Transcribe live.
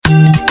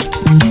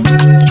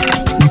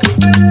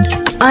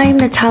I'm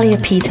Natalia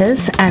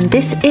Peters, and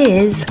this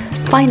is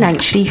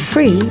Financially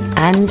Free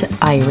and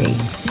Irie.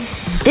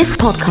 This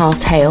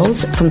podcast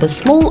hails from the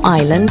small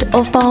island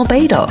of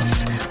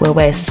Barbados, where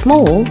we're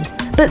small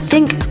but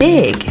think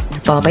big.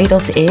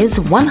 Barbados is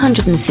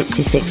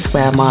 166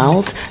 square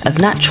miles of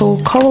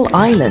natural coral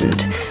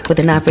island with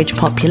an average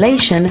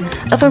population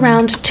of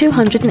around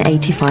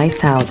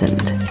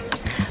 285,000.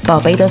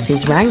 Barbados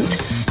is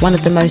ranked one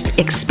of the most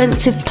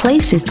expensive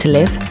places to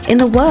live in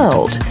the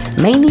world,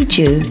 mainly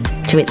due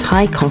to its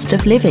high cost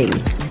of living.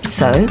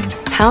 So,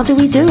 how do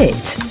we do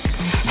it?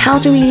 How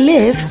do we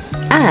live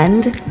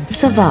and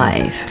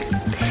survive?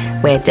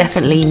 We're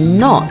definitely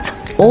not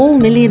all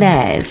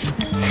millionaires.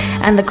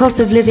 And the cost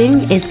of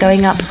living is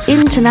going up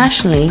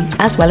internationally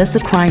as well as the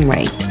crime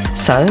rate.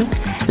 So,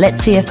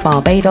 let's see if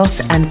Barbados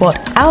and what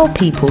our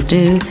people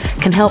do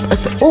can help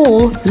us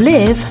all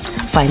live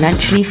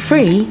financially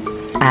free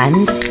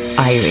and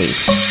Irie.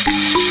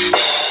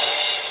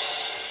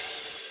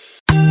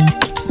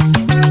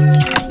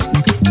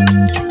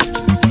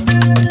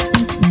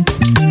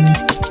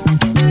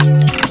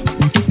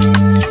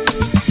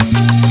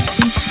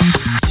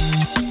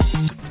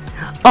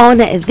 On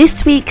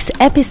this week's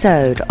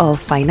episode of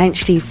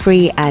Financially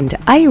Free and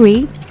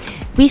Irie,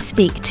 we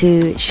speak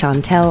to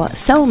Chantel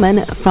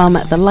Selman from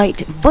the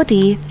Light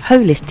Body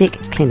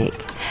Holistic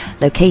Clinic,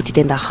 located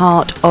in the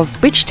heart of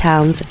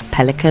Bridgetown's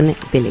Pelican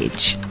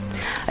Village.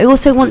 I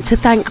also want to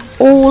thank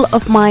all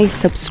of my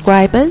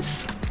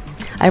subscribers.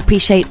 I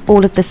appreciate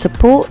all of the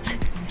support.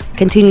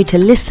 Continue to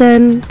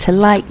listen, to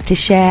like, to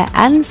share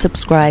and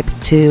subscribe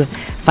to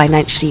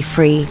Financially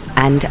Free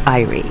and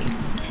Irie.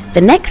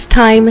 The next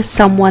time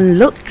someone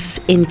looks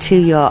into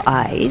your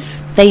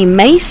eyes, they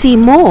may see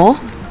more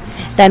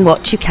than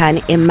what you can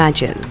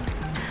imagine.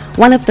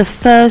 One of the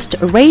first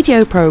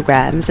radio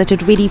programs that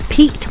had really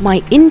piqued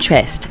my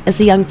interest as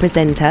a young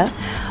presenter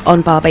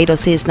on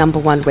Barbados's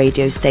 #1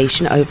 radio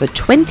station over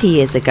 20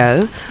 years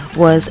ago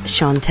was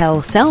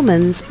Chantel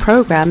Selman's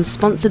program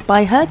sponsored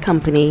by her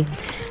company,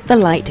 the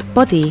Light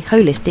Body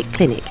Holistic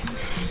Clinic,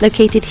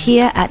 located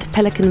here at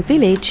Pelican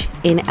Village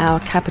in our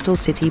capital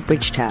city,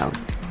 Bridgetown.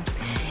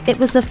 It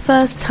was the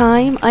first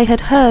time I had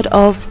heard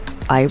of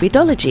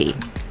Irie-dology.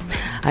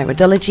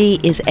 Irie-dology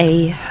is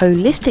a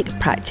holistic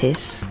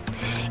practice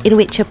in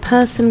which a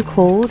person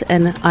called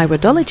an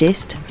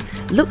iridologist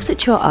looks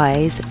at your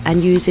eyes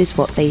and uses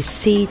what they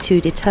see to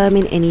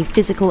determine any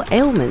physical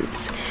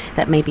ailments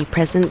that may be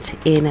present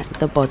in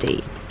the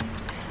body.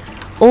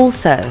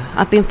 Also,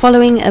 I've been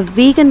following a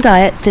vegan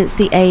diet since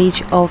the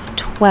age of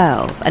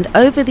 12, and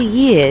over the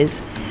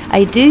years,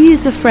 I do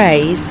use the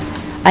phrase,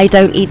 I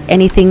don't eat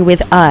anything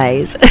with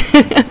eyes.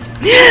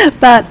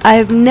 But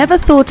I've never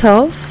thought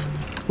of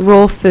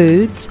raw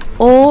foods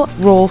or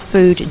raw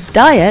food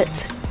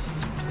diet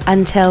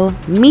until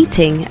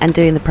meeting and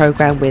doing the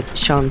program with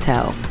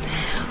Chantel.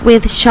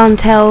 With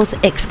Chantel's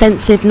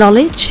extensive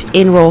knowledge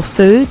in raw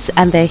foods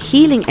and their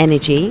healing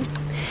energy,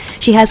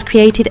 she has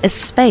created a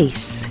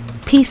space,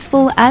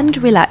 peaceful and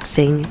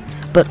relaxing,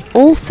 but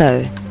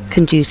also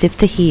conducive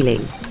to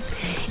healing.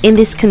 In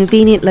this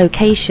convenient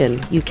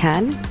location, you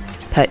can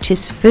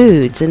purchase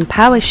foods and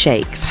power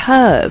shakes,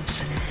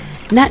 herbs,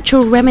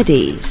 natural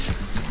remedies,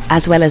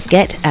 as well as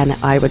get an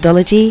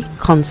iridology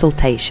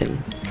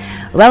consultation.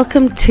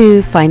 Welcome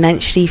to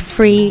Financially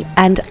Free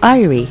and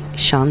Irie,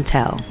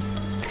 Chantel.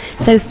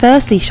 So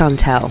firstly,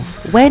 Chantel,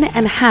 when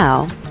and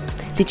how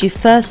did you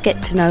first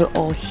get to know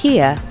or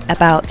hear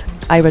about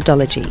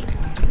iridology?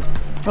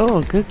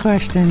 Oh, good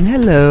question.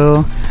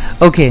 Hello.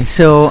 Okay,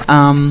 so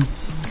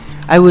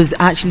I was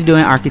actually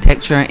doing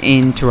architecture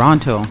in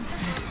Toronto.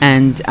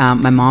 And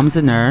my mom's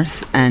a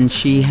nurse, and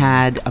she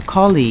had a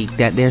colleague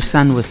that their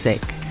son was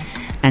sick,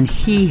 and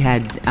he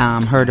had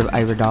heard of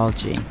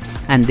irie-dology,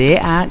 and they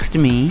asked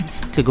me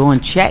to go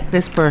and check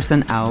this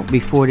person out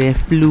before they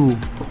flew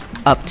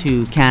up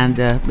to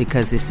Canada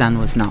because his son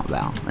was not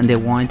well, and they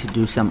wanted to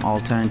do some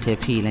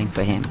alternative healing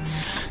for him.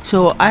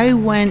 So I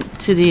went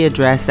to the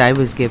address I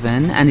was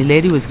given, and the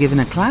lady was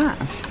given a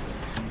class.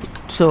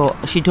 So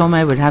she told me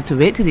I would have to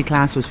wait till the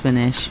class was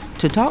finished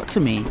to talk to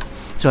me.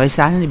 So I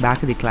sat in the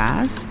back of the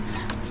class,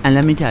 and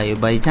let me tell you,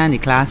 by the time the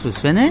class was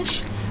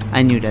finished,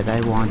 I knew that I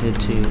wanted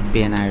to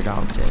be an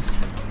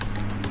iridologist.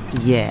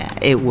 Yeah,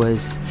 it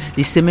was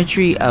the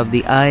symmetry of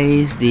the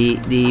eyes,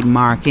 the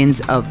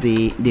markings of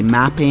the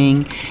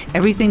mapping,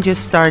 everything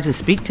just started to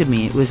speak to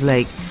me. It was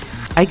like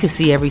I could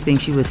see everything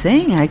she was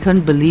saying. I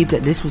couldn't believe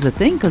that this was a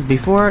thing, because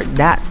before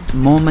that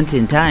moment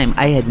in time,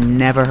 I had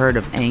never heard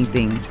of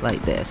anything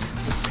like this.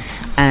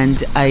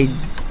 And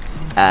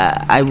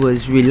I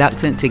was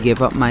reluctant to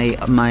give up my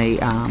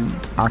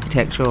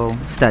architectural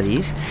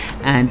studies,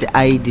 and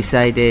I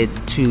decided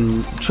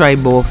to try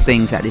both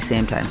things at the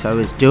same time. So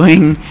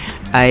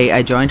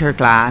I joined her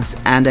class,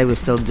 and I was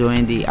still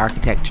doing the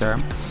architecture,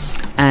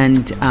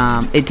 and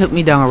it took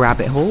me down a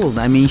rabbit hole.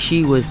 I mean,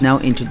 she was now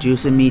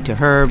introducing me to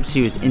herbs,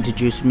 she was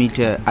introducing me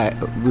to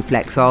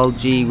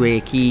reflexology,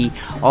 Reiki,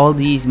 all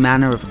these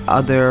manner of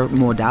other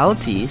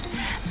modalities,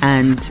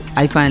 and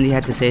I finally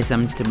had to say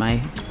something to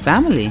my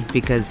family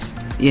because,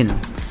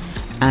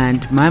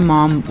 and my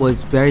mom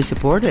was very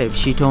supportive.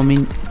 She told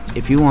me,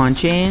 if you want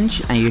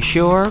change and you're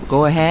sure,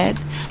 go ahead,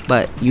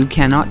 but you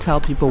cannot tell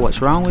people what's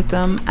wrong with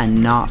them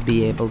and not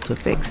be able to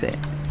fix it.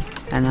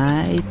 And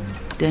I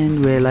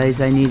then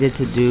realized I needed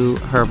to do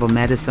herbal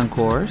medicine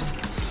course,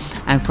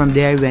 and from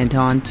there I went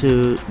on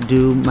to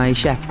do my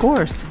chef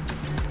course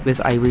with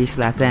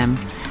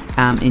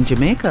Irie-dology in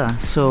Jamaica.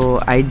 So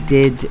I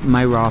did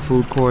my raw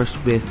food course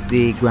with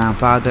the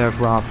grandfather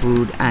of raw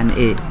food, and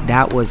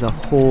that was a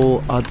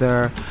whole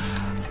other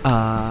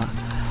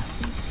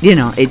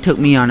it took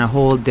me on a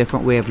whole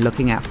different way of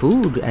looking at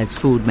food as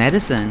food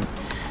medicine.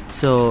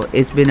 So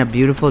it's been a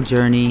beautiful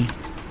journey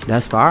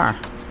thus far.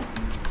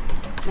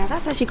 Now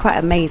that's actually quite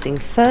amazing.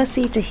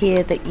 Firstly, to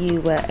hear that you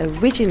were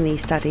originally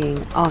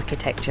studying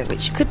architecture,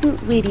 which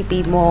couldn't really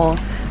be more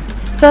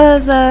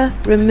further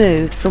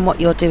removed from what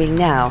you're doing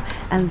now.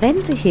 And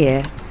then to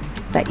hear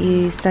that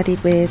you studied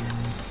with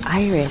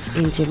Iris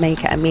in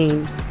Jamaica. I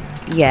mean,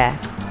 yeah,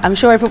 I'm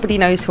sure everybody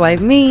knows who I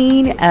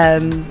mean.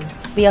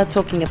 We are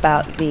talking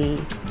about the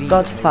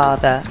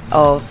godfather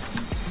of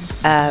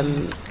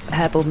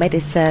herbal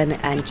medicine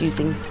and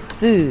using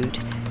food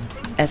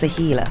as a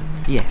healer.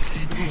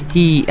 Yes,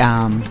 he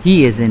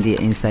is in the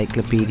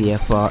encyclopedia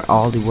for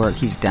all the work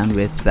he's done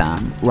with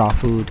raw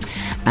food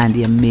and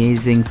the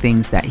amazing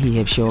things that he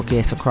has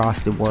showcased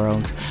across the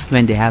world.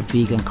 When they have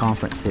vegan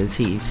conferences,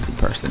 he's the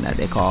person that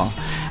they call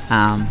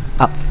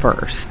up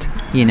first.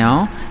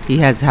 He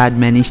has had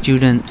many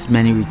students,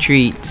 many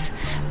retreats,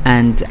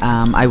 and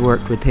I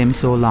worked with him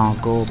so long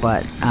ago,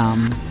 but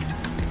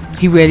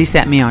he really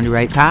set me on the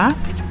right path.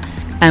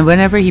 And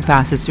whenever he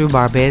passes through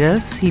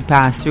Barbados, he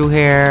passed through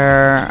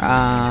here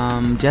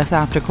just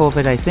after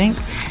COVID, I think,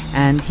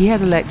 and he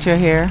had a lecture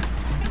here.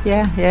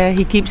 Yeah,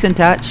 he keeps in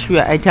touch.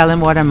 I tell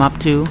him what I'm up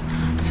to.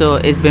 So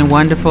it's been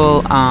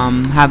wonderful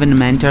having a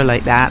mentor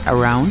like that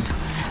around.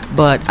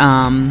 But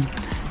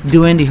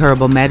doing the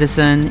herbal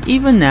medicine,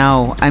 even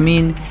now, I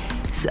mean,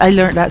 I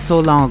learned that so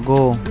long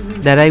ago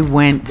that I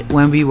went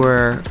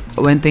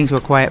when things were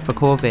quiet for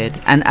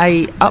COVID, and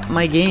I upped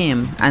my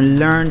game and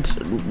learned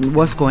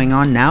what's going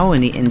on now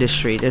in the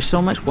industry. There's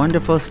so much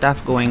wonderful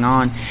stuff going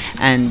on,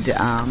 and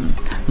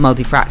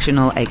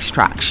multifractional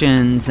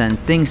extractions and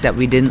things that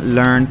we didn't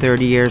learn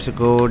 30 years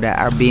ago that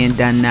are being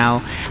done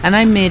now. And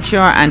I made sure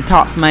and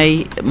topped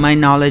my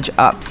knowledge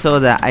up so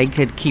that I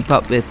could keep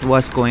up with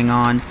what's going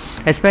on,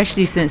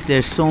 especially since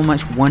there's so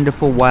much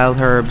wonderful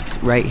wild herbs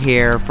right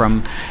here,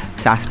 from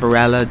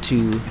sarsaparilla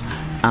to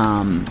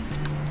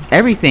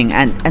everything,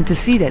 and to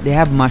see that they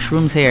have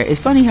mushrooms here. It's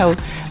funny how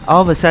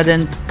all of a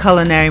sudden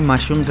culinary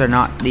mushrooms are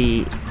not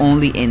the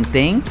only in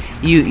thing.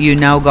 You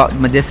now got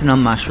medicinal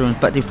mushrooms,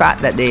 but the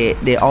fact that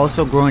they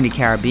also grow in the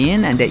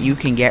Caribbean and that you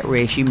can get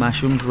reishi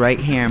mushrooms right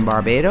here in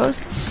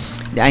Barbados.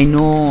 I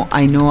know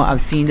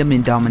I've seen them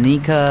in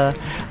Dominica,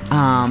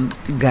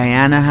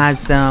 Guyana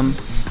has them.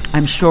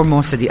 I'm sure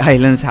most of the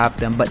islands have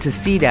them, but to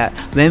see that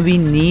when we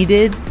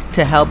needed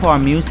to help our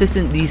immune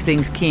system, these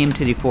things came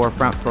to the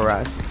forefront for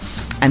us.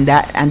 And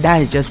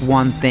that is just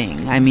one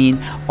thing. I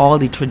mean, all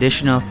the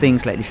traditional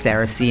things like the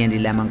cerasee and the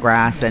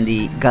lemongrass and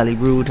the gully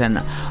root and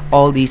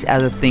all these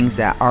other things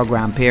that our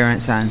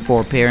grandparents and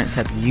foreparents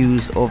have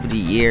used over the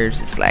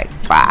years. It's like,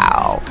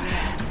 wow.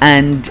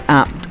 And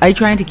I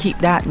try to keep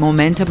that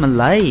momentum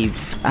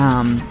alive,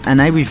 and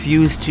I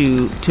refuse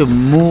to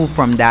move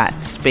from that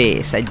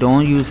space. I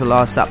don't use a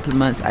lot of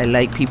supplements. I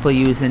like people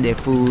using their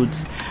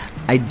foods.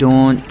 I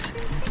don't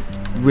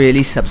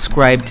really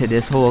subscribe to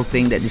this whole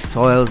thing that the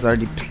soils are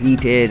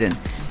depleted, and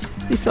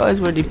the soils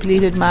were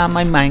depleted, man.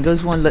 My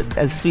mangoes won't look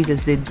as sweet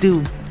as they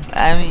do.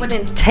 I mean,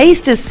 wouldn't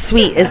taste as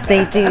sweet as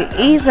they do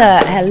either.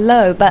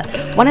 Hello. But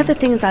one of the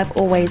things I've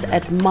always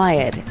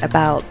admired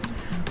about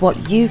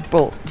what you've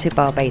brought to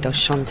Barbados,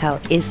 Chantel,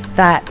 is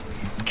that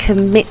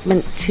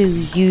commitment to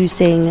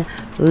using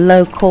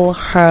local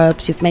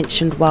herbs. You've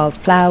mentioned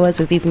wildflowers.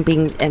 We've even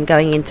been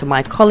going into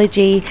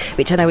mycology,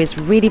 which I know is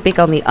really big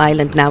on the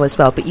island now as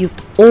well. But you've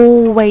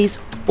always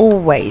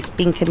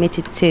been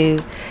committed to,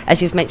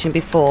 as you've mentioned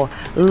before,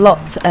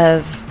 lots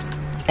of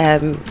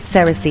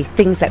cerasee,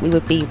 things that we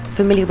would be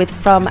familiar with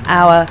from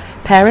our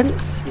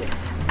parents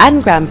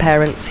and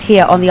grandparents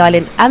here on the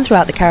island and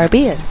throughout the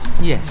Caribbean.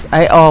 Yes,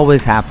 I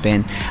always have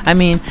been. I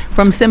mean,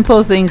 from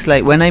simple things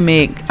like when I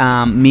make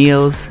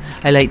meals,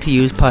 I like to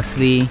use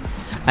parsley.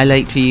 I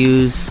like to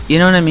use, you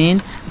know what I mean?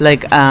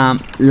 Like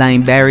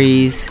lime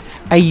berries.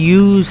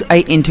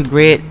 I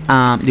integrate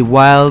the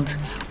wild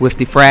with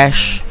the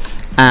fresh.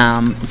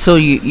 So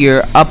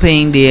you're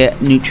upping the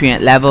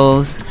nutrient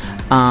levels.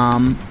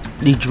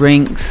 The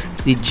drinks,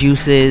 the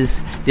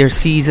juices, they're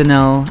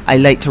seasonal. I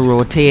like to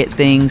rotate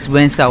things.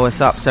 When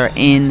soursops are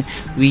in,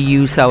 we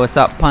use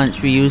soursop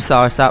punch, we use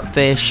soursop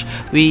fish.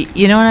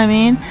 You know what I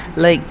mean?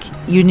 Like,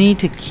 you need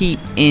to keep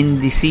in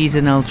the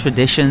seasonal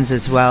traditions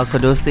as well,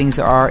 because those things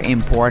are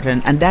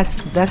important. And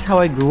that's how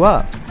I grew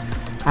up.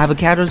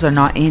 Avocados are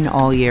not in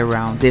all year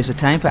round. There's a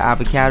time for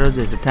avocados,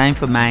 there's a time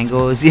for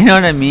mangoes, you know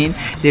what I mean?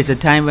 There's a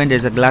time when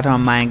there's a glut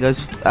on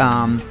mangoes.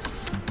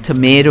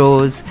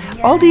 tomatoes,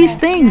 all these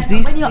things.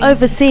 When you're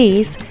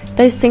overseas,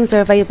 those things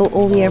are available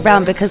all year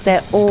round because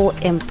they're all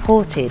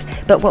imported.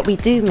 But what we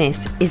do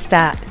miss is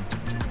that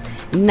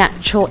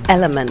natural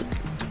element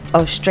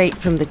of straight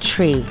from the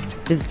tree,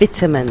 the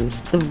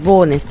vitamins, the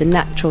rawness, the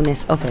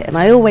naturalness of it. And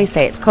I always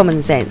say it's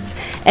common sense.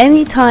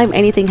 Anytime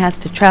anything has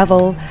to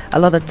travel a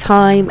lot of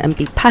time and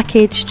be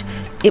packaged,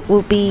 it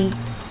will be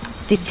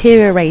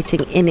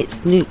deteriorating in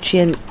its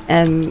nutrient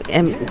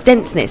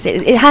denseness.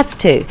 It has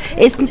to.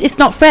 It's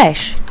not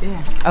fresh.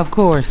 Yeah, of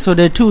course. So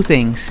there are two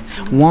things.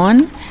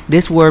 One,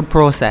 this word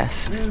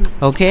processed.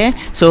 Okay?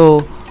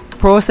 So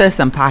processed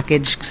and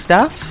packaged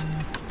stuff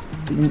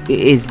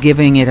is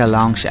giving it a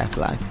long shelf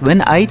life.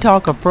 When I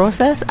talk of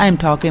process, I'm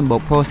talking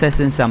about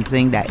processing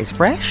something that is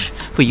fresh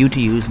for you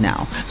to use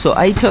now. So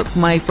I took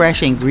my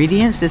fresh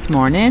ingredients this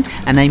morning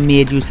and I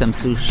made you some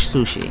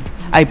sushi.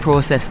 I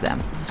processed them.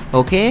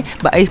 Okay,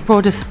 but I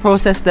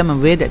process them in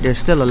a way that they're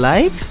still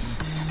alive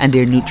and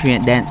they're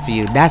nutrient dense for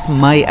you. That's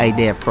my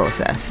idea of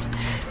processed.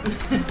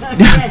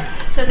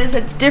 Yes. So there's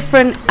a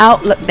different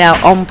outlook now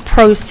on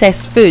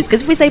processed foods.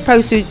 Because if we say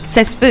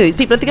processed foods,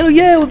 people are thinking, oh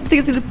yeah, all the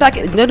things in the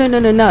packet.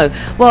 No.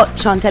 What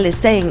Chantel is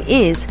saying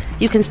is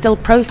you can still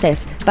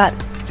process, but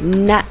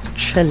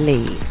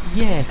naturally.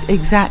 Yes,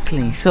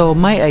 exactly. So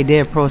my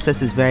idea of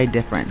process is very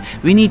different.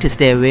 We need to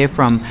stay away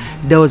from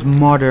those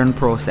modern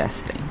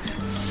processed things.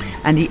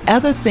 And the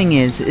other thing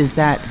is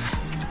that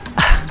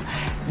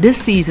this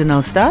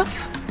seasonal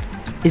stuff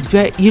is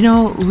very,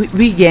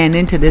 we get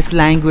into this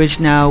language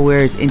now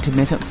where it's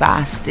intermittent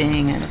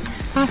fasting, and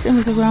fasting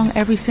was around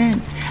ever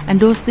since. And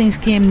those things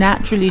came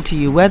naturally to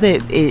you, whether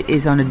it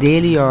is on a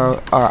daily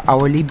or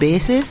hourly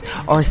basis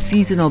or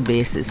seasonal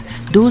basis.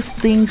 Those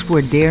things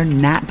were there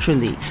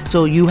naturally.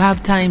 So you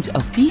have times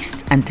of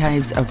feast and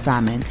times of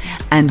famine,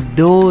 and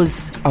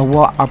those are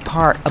what are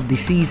part of the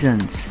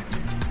seasons.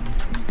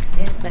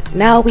 But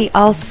now we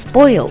are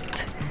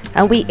spoilt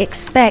and we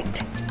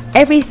expect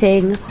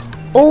everything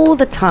all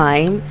the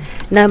time,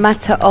 no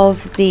matter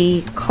of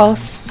the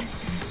cost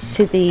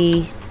to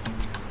the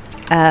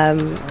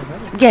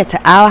to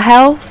our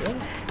health,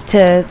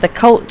 to the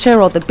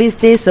culture or the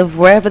business of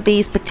wherever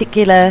these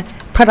particular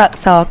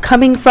products are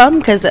coming from,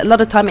 because a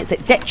lot of time it's a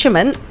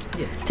detriment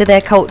to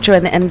their culture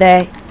and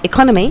their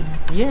economy.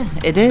 Yeah,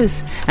 it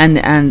is.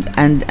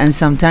 And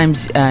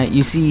sometimes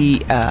you see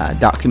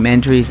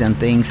documentaries and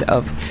things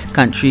of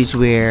countries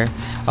where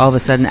all of a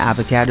sudden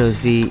avocado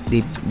is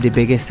the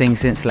biggest thing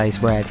since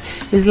sliced bread.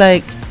 It's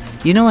like,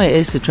 you know what it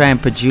is to try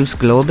and produce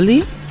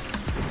globally?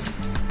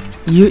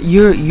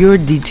 You're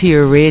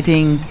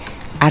deteriorating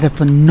at a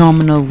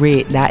phenomenal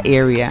rate, that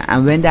area.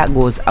 And when that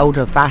goes out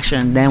of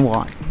fashion, then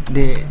what?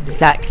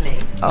 Exactly.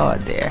 Oh,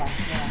 there.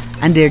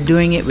 And they're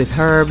doing it with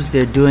herbs.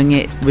 They're doing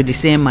it with the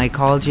same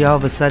mycology. All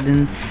of a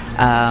sudden,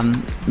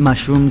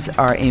 mushrooms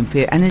are in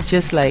favor. And it's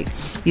just like,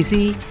 you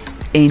see,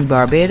 in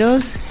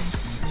Barbados,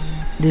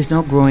 there's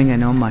no growing of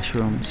no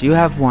mushrooms. You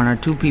have one or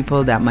two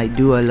people that might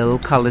do a little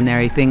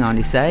culinary thing on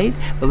the side.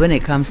 But when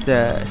it comes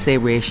to, say,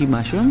 reishi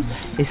mushroom,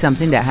 it's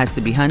something that has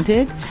to be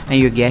hunted, and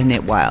you're getting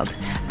it wild.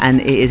 And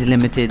it is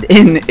limited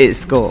in its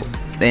scope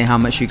and how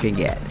much you can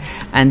get.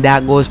 And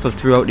that goes for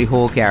throughout the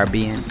whole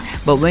Caribbean.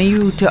 But when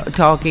you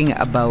talking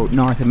about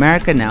North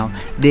America now,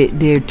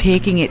 they're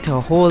taking it to a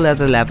whole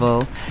other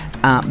level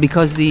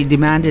because the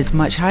demand is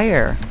much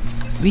higher.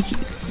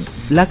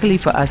 Luckily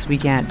for us, we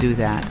can't do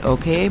that,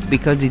 okay?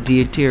 Because the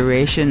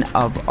deterioration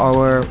of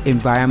our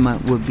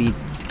environment would be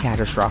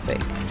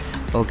catastrophic,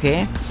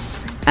 okay?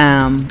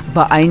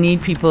 But I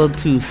need people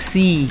to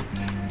see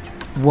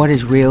what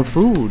is real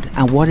food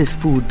and what is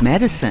food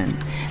medicine,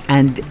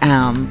 and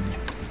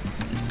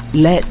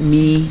let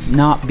me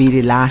not be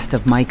the last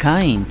of my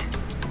kind.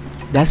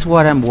 That's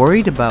what I'm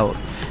worried about.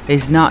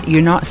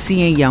 You're not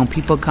seeing young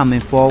people coming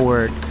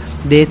forward.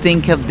 They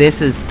think of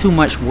this as too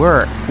much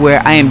work,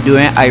 where I am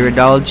doing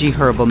Irie-dology,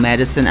 herbal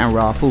medicine, and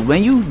raw food.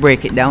 When you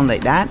break it down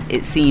like that,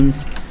 it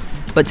seems,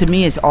 but to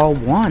me it's all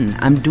one.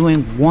 I'm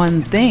doing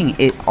one thing.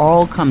 It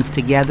all comes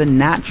together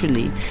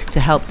naturally to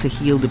help to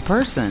heal the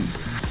person.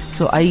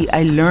 So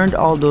I learned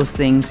all those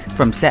things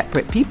from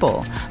separate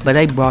people, but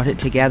I brought it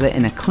together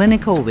in a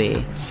clinical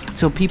way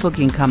so people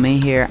can come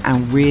in here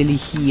and really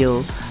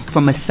heal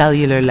from a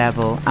cellular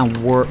level and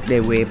work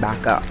their way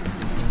back up.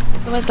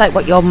 It's almost like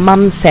what your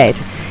mum said,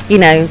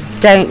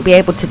 don't be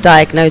able to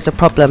diagnose a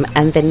problem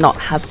and then not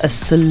have a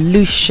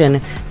solution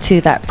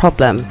to that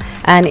problem.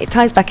 And it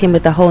ties back in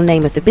with the whole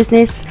name of the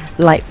business,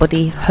 Light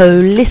Body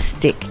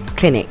Holistic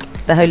Clinic.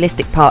 The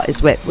holistic part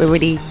is what we're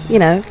really,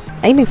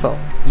 aiming for.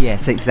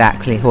 Yes,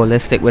 exactly.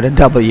 Holistic with a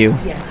W.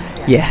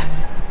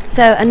 Yeah.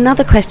 So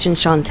another question,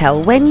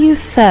 Chantel. When you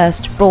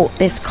first brought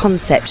this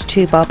concept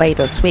to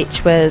Barbados,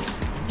 which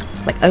was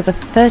like over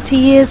 30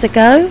 years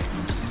ago,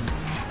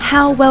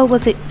 how well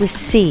was it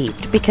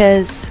received?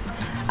 Because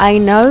I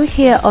know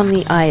here on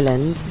the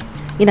island,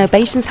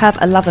 Bajans have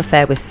a love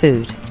affair with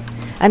food,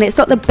 and it's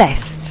not the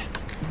best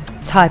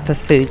type of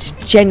food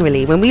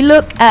generally. When we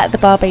look at the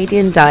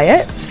Barbadian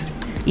diet,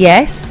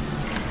 yes,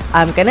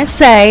 I'm going to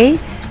say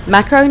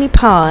macaroni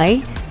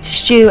pie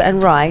stew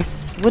and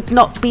rice would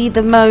not be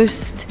the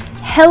most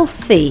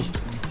healthy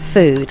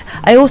food.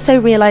 I also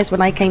realised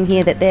when I came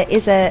here that there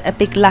is a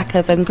big lack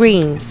of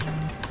greens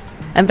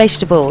and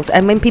vegetables.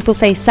 And when people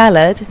say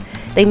salad,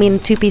 they mean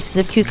 2 pieces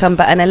of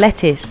cucumber and a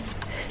lettuce.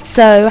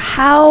 So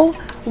how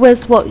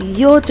was what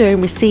you're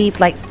doing received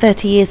like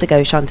 30 years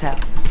ago, Chantel?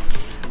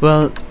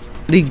 Well,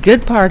 the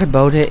good part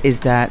about it is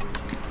that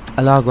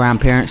a lot of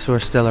grandparents were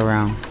still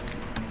around.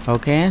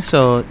 Okay,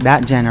 so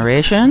that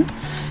generation,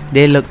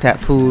 they looked at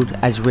food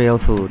as real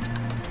food.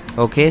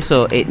 Okay,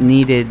 so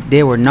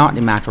they were not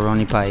the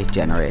macaroni pie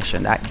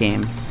generation that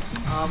came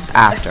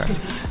after.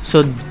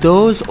 So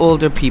those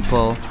older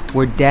people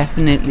were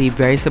definitely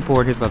very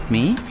supportive of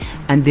me,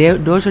 and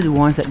those are the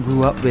ones that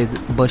grew up with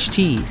bush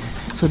teas.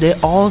 So they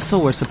also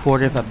were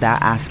supportive of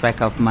that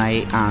aspect of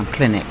my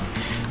clinic.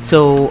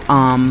 So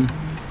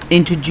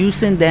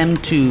introducing them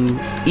to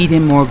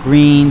eating more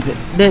greens,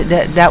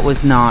 that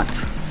was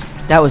not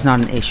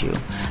an issue.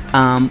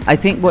 I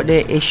think what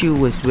the issue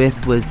was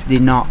the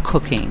not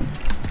cooking.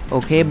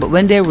 Okay, but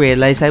when they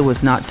realized I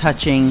was not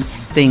touching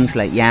things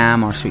like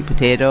yam or sweet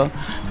potato,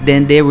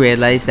 then they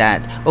realized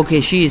that, okay,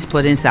 she is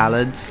putting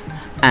salads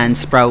and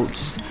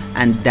sprouts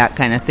and that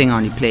kind of thing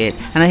on the plate.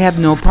 And I have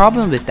no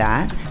problem with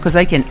that because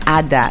I can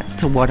add that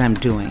to what I'm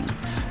doing,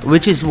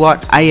 which is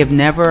what I have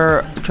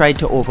never tried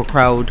to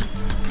overcrowd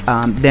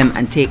them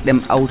and take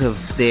them out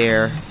of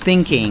their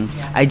thinking.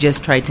 I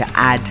just try to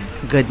add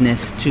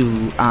goodness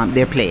to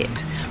their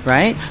plate.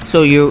 Right?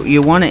 So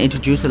you want to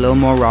introduce a little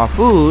more raw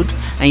food,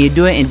 and you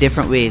do it in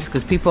different ways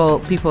because people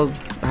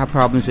have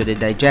problems with the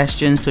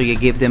digestion, so you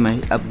give them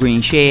a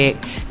green shake.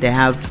 They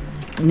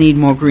need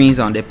more greens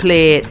on their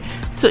plate.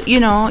 So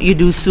you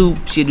do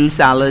soups, you do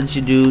salads,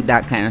 you do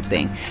that kind of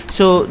thing.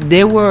 So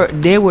they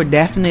were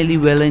definitely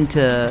willing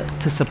to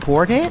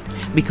support it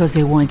because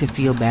they wanted to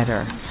feel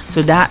better.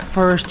 So that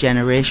first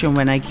generation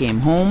when I came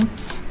home,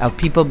 of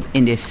people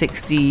in their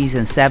 60s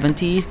and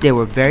 70s, they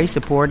were very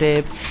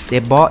supportive. They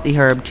bought the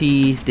herb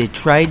teas, they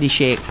tried the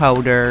shake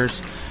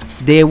powders.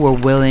 They were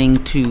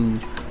willing to,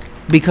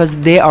 because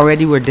they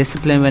already were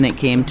disciplined when it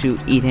came to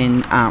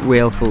eating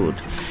real food.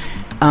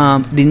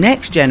 The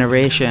next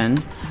generation,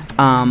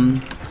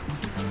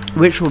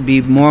 which would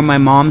be more my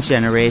mom's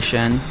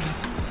generation,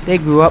 they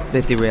grew up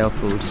with the real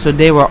food. So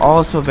they were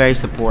also very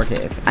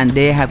supportive, and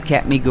they have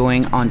kept me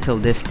going until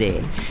this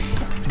day.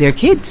 Their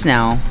kids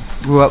now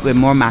grew up with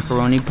more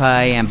macaroni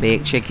pie and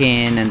baked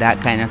chicken and that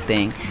kind of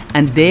thing,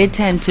 and they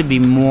tend to be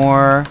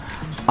more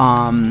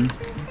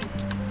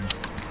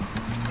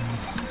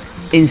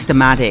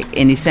instamatic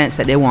in the sense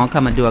that they want to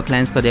come and do a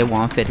cleanse because they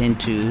want to fit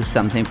into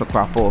something for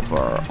crop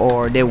over,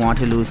 or they want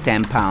to lose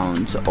 10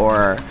 pounds,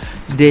 or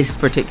this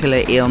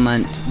particular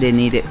ailment, they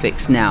need it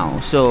fixed now.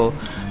 So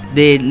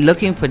they're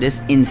looking for this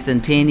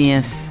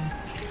instantaneous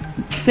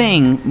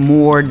thing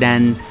more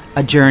than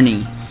a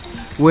journey.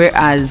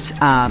 Whereas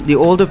the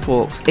older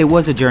folks, it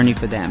was a journey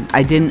for them.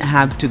 I didn't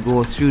have to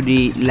go through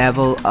the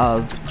level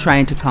of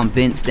trying to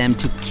convince them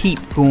to keep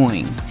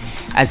going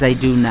as I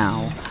do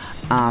now.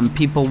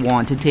 People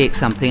want to take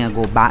something and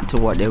go back to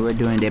what they were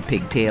doing, their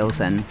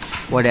pigtails and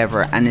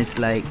whatever. And it's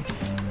like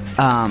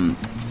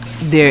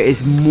there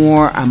is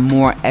more and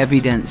more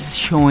evidence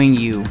showing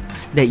you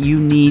that you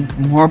need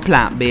more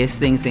plant-based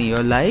things in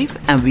your life,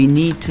 and we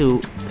need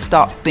to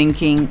stop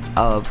thinking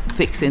of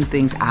fixing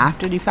things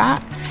after the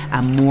fact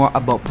and more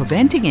about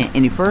preventing it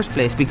in the first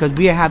place, because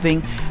we are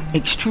having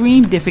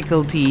extreme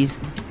difficulties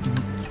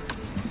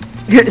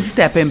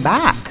stepping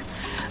back.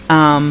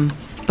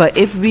 But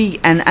if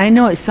we, and I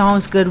know it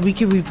sounds good, we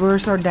can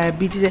reverse our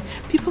diabetes.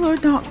 People are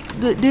not,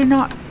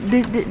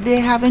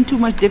 they're having too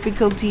much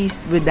difficulties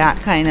with that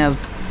kind of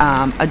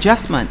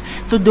adjustment.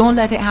 So don't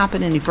let it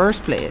happen in the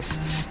first place.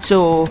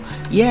 So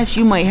yes,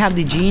 you might have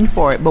the gene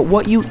for it, but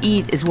what you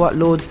eat is what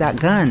loads that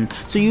gun.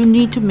 So you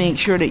need to make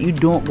sure that you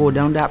don't go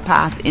down that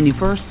path in the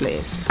first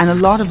place. And a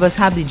lot of us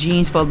have the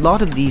genes for a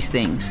lot of these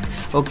things.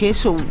 Okay,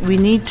 so we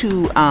need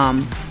to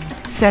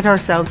set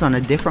ourselves on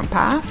a different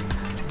path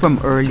from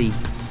early.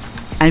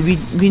 And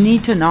we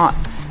need to not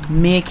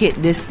make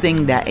it this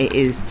thing that it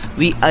is.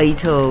 We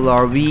idle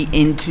or we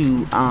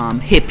into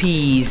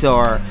hippies,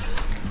 or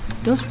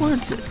those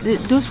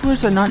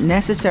words are not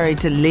necessary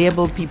to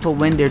label people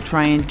when they're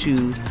trying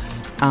to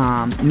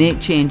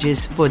make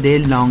changes for their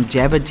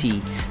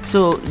longevity.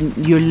 So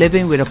you're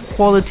living with a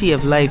quality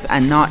of life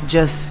and not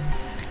just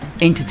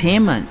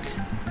entertainment.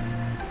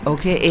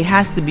 Okay, it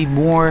has to be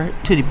more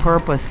to the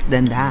purpose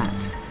than that.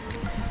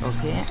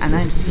 Okay, and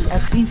I've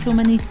seen too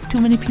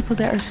many people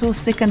that are so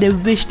sick and they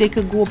wish they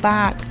could go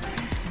back.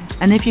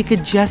 And if you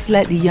could just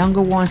let the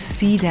younger ones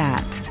see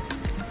that.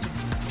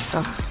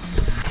 Ugh.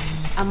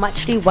 I'm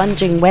actually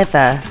wondering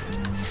whether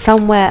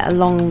somewhere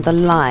along the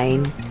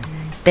line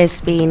there's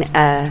been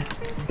a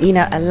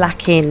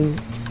lack in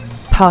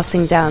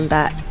passing down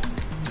that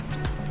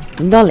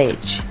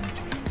knowledge,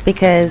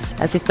 because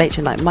as we've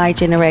mentioned, like my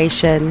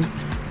generation,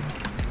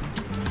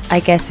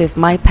 I guess with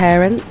my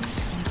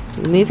parents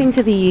moving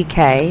to the UK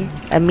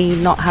and me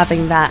not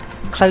having that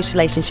close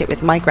relationship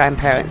with my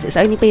grandparents. It's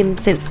only been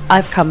since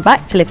I've come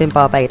back to live in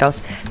Barbados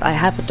that I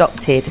have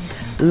adopted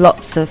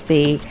lots of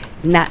the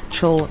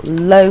natural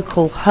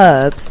local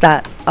herbs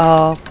that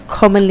are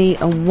commonly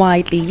and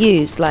widely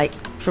used, like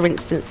for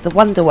instance the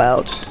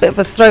Wonderworld. Bit of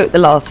a throat the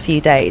last few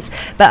days,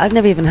 but I've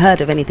never even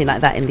heard of anything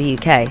like that in the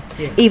UK,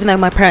 even though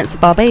my parents are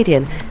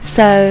Barbadian.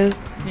 So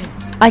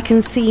I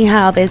can see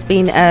how there's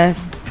been a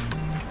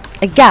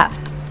gap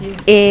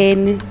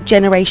in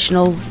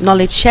generational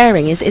knowledge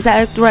sharing. Is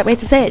that the right way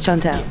to say it,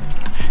 Chantel?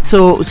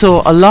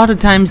 So a lot of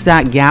times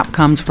that gap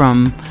comes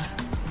from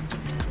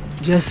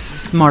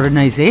just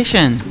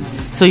modernization.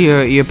 So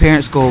your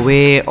parents go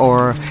away,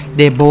 or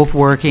they're both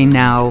working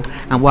now,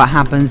 and what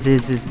happens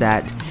is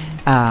that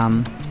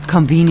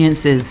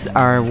conveniences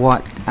are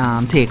what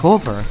take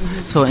over.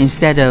 So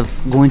instead of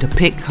going to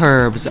pick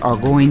herbs or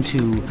going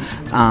to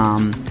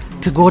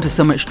go to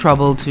so much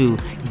trouble to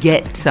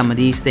get some of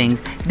these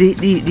things,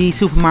 the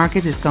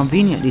supermarket is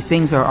convenient. The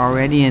things are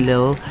already in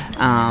little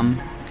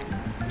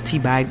tea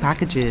bag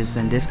packages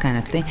and this kind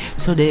of thing.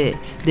 So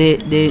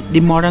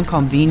the modern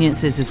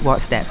conveniences is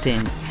what stepped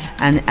in,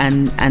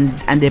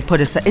 and they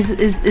put aside.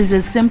 Is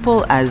as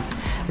simple as,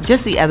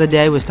 just the other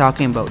day I was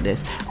talking about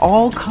this.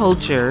 All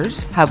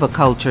cultures have a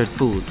cultured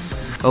food.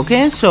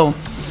 Okay, so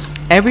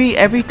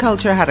every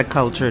culture had a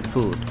cultured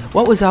food.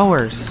 What was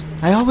ours?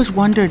 I always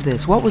wondered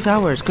this. What was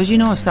ours? Because you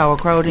know of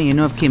sauerkraut, and you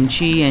know of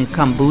kimchi and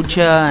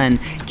kombucha and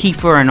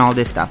kefir and all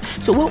this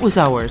stuff. So what was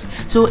ours?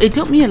 So it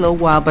took me a little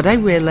while, but I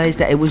realized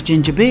that it was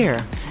ginger beer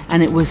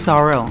and it was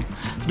sorrel.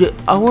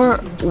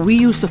 We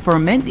used to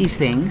ferment these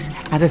things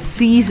at a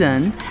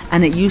season,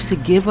 and it used to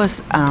give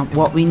us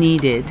what we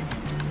needed.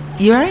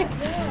 You right?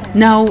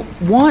 Now,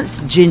 once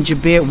ginger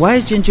beer, why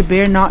is ginger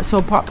beer not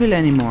so popular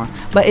anymore?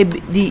 But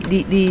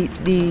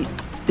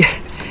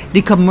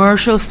the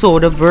commercial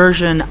soda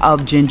version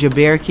of ginger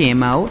beer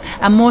came out,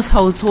 and most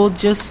households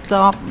just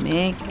stopped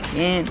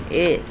making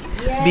it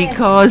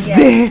because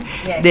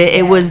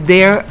it was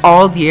there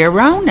all year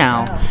round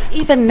now.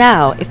 Even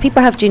now, if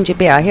people have ginger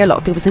beer, I hear a lot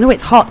of people say, "No,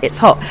 it's hot. It's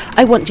hot."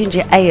 I want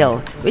ginger ale,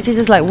 which is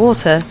just like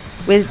water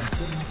with,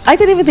 I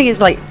don't even think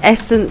it's like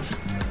essence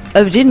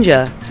of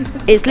ginger.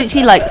 It's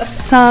literally like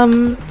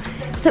some.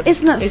 So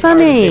isn't that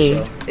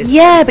funny?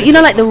 But you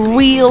know, like the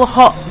real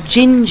hot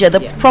ginger,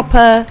 the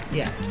proper.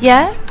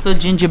 Yeah. So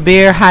ginger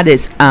beer had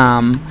its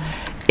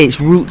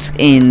roots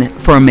in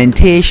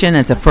fermentation.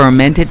 It's a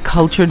fermented,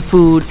 cultured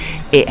food.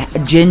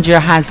 Ginger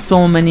has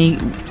so many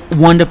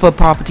wonderful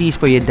properties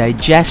for your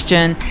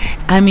digestion.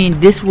 I mean,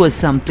 this was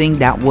something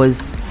that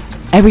was,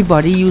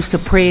 everybody used to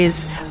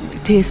praise.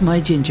 Taste my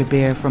ginger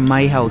beer from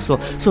my house.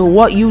 So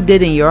what you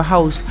did in your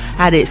house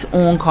had its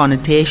own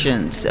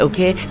connotations.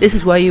 Okay, this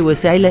is why you would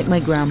say, I like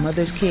my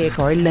grandmother's cake,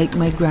 or I like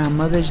my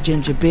grandmother's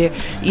ginger beer.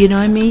 You know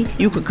what I mean?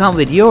 You could come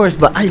with yours,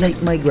 but I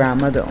like my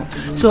grandmother.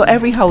 So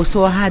every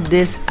household had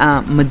this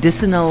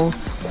medicinal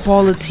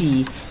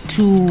quality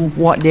to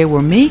what they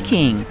were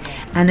making,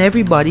 and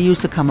everybody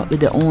used to come up with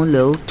their own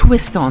little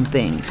twist on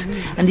things.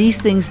 And these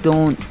things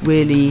don't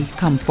really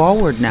come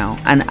forward now,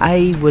 and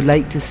I would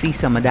like to see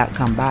some of that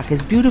come back.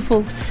 It's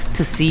beautiful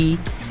to see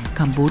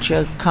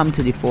kombucha come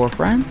to the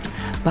forefront,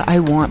 but I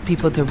want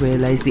people to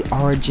realize the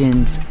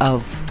origins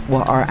of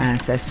what our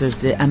ancestors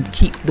did and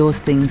keep those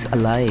things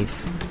alive,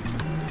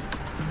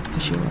 for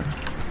sure.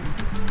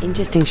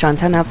 Interesting,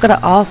 Chantal. Now I've got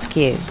to ask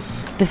you,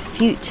 the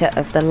future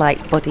of the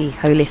Light Body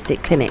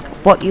Holistic Clinic,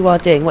 what you are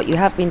doing, what you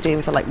have been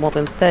doing for like more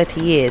than 30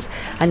 years.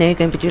 I know you're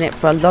going to be doing it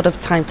for a lot of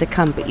time to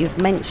come, but you've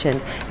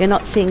mentioned you're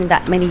not seeing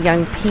that many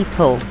young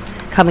people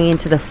coming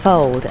into the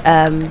fold.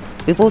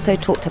 We've also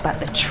talked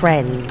about the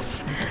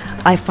trends.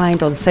 I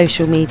find on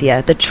social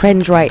media, the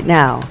trend right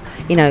now,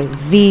 you know,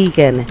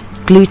 vegan,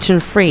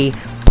 gluten-free,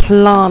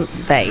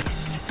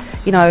 plant-based.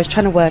 You know, I was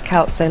trying to work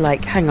out, so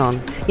like, hang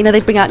on. You know, they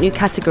bring out new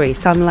categories.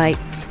 So I'm like,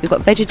 we've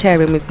got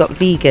vegetarian, we've got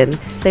vegan.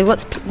 So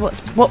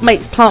what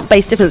makes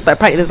plant-based difference? But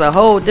apparently there's a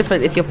whole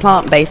different if you're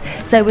plant-based.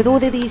 So with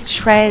all of these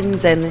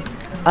trends, and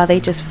are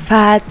they just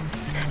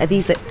fads? Are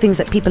these things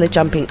that people are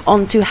jumping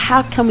onto?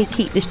 How can we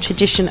keep this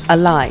tradition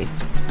alive?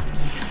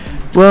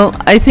 Well,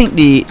 I think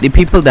the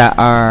people that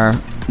are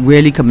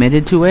really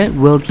committed to it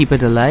will keep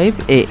it alive.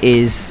 It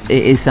is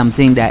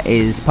something that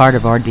is part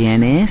of our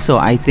DNA. So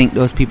I think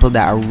those people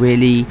that are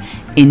really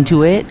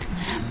into it,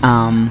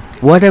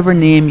 whatever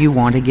name you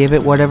want to give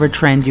it, whatever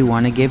trend you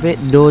want to give it,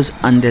 those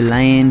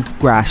underlying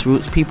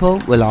grassroots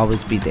people will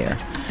always be there.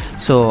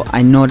 So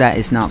I know that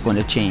is not going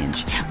to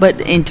change.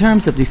 But in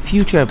terms of the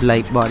future of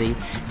Light Body,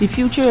 the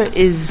future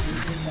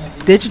is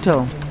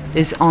digital,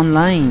 is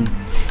online.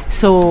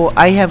 So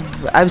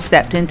I've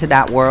stepped into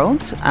that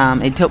world.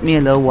 It took me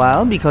a little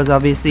while because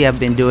obviously I've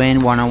been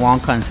doing one-on-one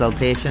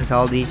consultations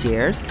all these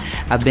years.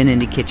 I've been in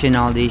the kitchen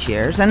all these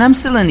years, and I'm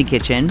still in the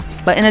kitchen,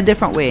 but in a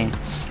different way.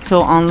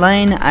 So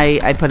online,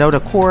 I put out a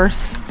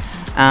course.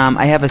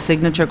 I have a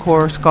signature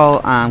course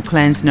called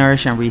Cleanse,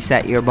 Nourish, and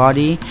Reset Your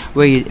Body,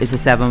 where it's a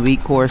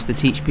 7-week course to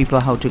teach people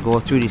how to go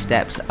through the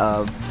steps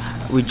of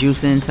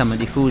reducing some of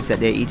the foods that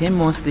they're eating,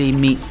 mostly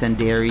meats and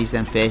dairies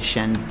and fish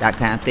and that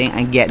kind of thing,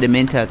 and get them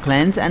into a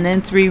cleanse, and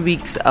then 3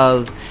 weeks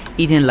of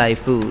eating live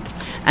food.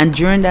 And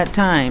during that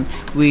time,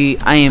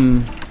 I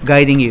am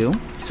guiding you,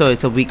 so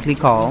it's a weekly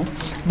call.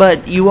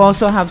 But you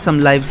also have some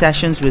live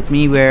sessions with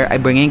me where I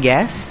bring in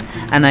guests,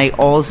 and I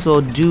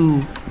also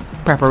do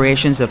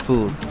preparations of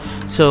food.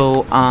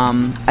 So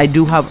I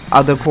do have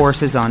other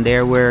courses on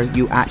there where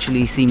you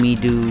actually see me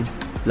do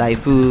live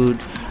food,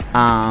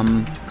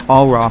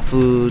 all raw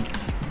food,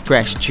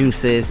 fresh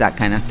juices, that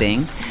kind of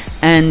thing.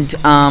 And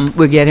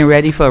we're getting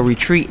ready for a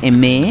retreat in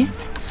May.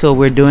 So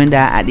we're doing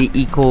that at the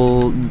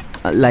Eco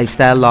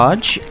Lifestyle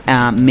Lodge,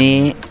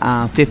 May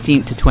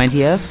 15th to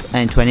 20th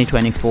in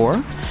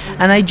 2024.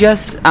 And I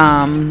just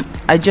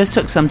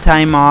took some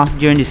time off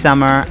during the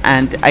summer,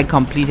 and I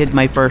completed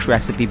my first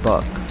recipe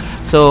book.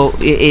 So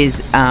it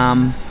is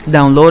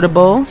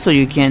downloadable, so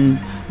you can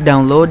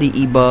download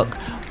the ebook,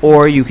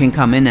 or you can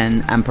come in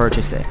and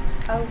purchase it.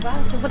 Oh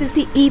wow, so what is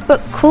the ebook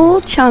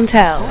called,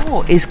 Chantel?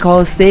 Oh, it's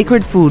called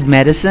Sacred Food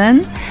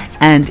Medicine,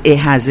 and it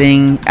has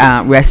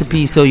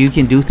recipes so you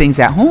can do things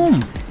at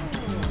home.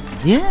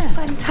 Yeah.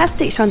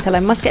 Fantastic, Chantel. I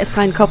must get a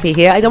signed copy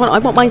here. I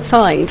want mine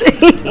signed.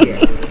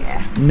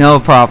 Yeah. No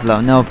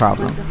problem.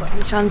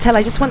 And Chantel,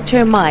 I just want to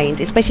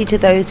remind, especially to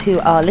those who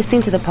are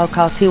listening to the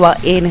podcast who are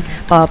in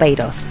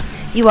Barbados,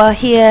 you are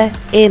here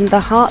in the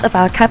heart of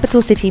our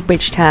capital city,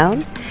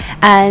 Bridgetown,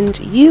 and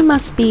you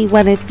must be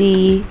one of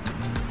the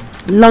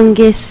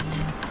longest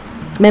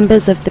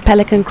members of the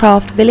Pelican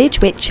Craft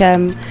Village, which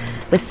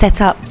was set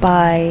up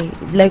by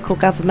local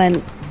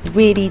government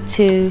really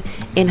to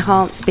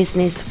enhance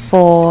business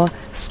for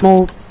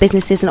small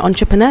businesses and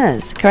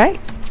entrepreneurs, correct?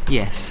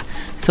 Yes.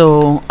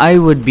 So I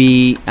would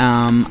be,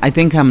 I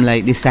think I'm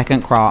like the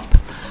second crop.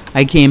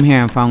 I came here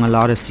and found a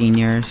lot of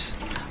seniors.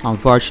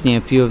 Unfortunately,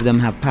 a few of them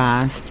have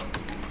passed.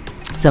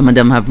 Some of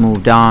them have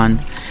moved on.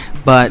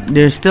 But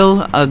there's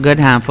still a good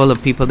handful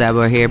of people that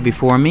were here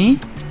before me.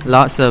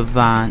 Lots of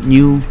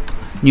new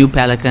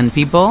Pelican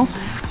people.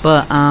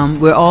 But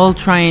we're all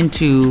trying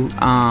to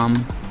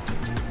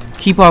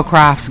keep our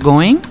crafts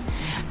going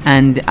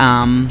and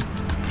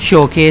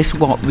showcase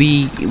what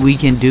we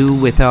can do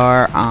with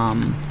our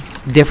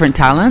different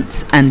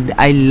talents. And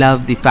I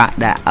love the fact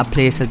that a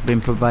place has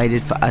been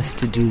provided for us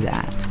to do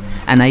that,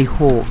 and I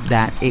hope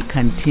that it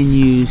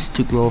continues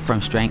to grow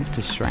from strength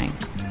to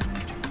strength.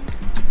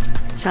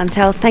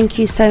 Chantel, thank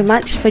you so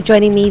much for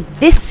joining me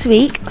this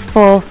week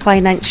for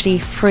Financially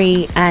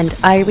Free and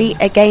Irie.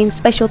 Again,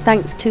 special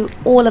thanks to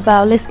all of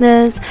our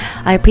listeners.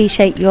 I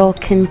appreciate your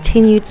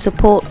continued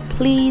support.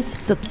 Please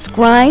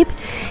subscribe,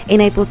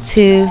 enable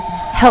to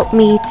help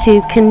me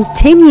to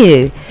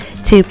continue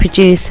to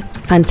produce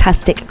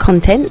fantastic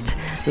content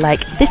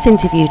like this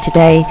interview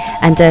today.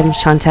 And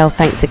Chantel,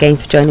 thanks again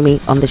for joining me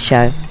on the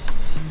show.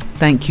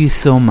 Thank you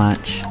so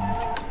much.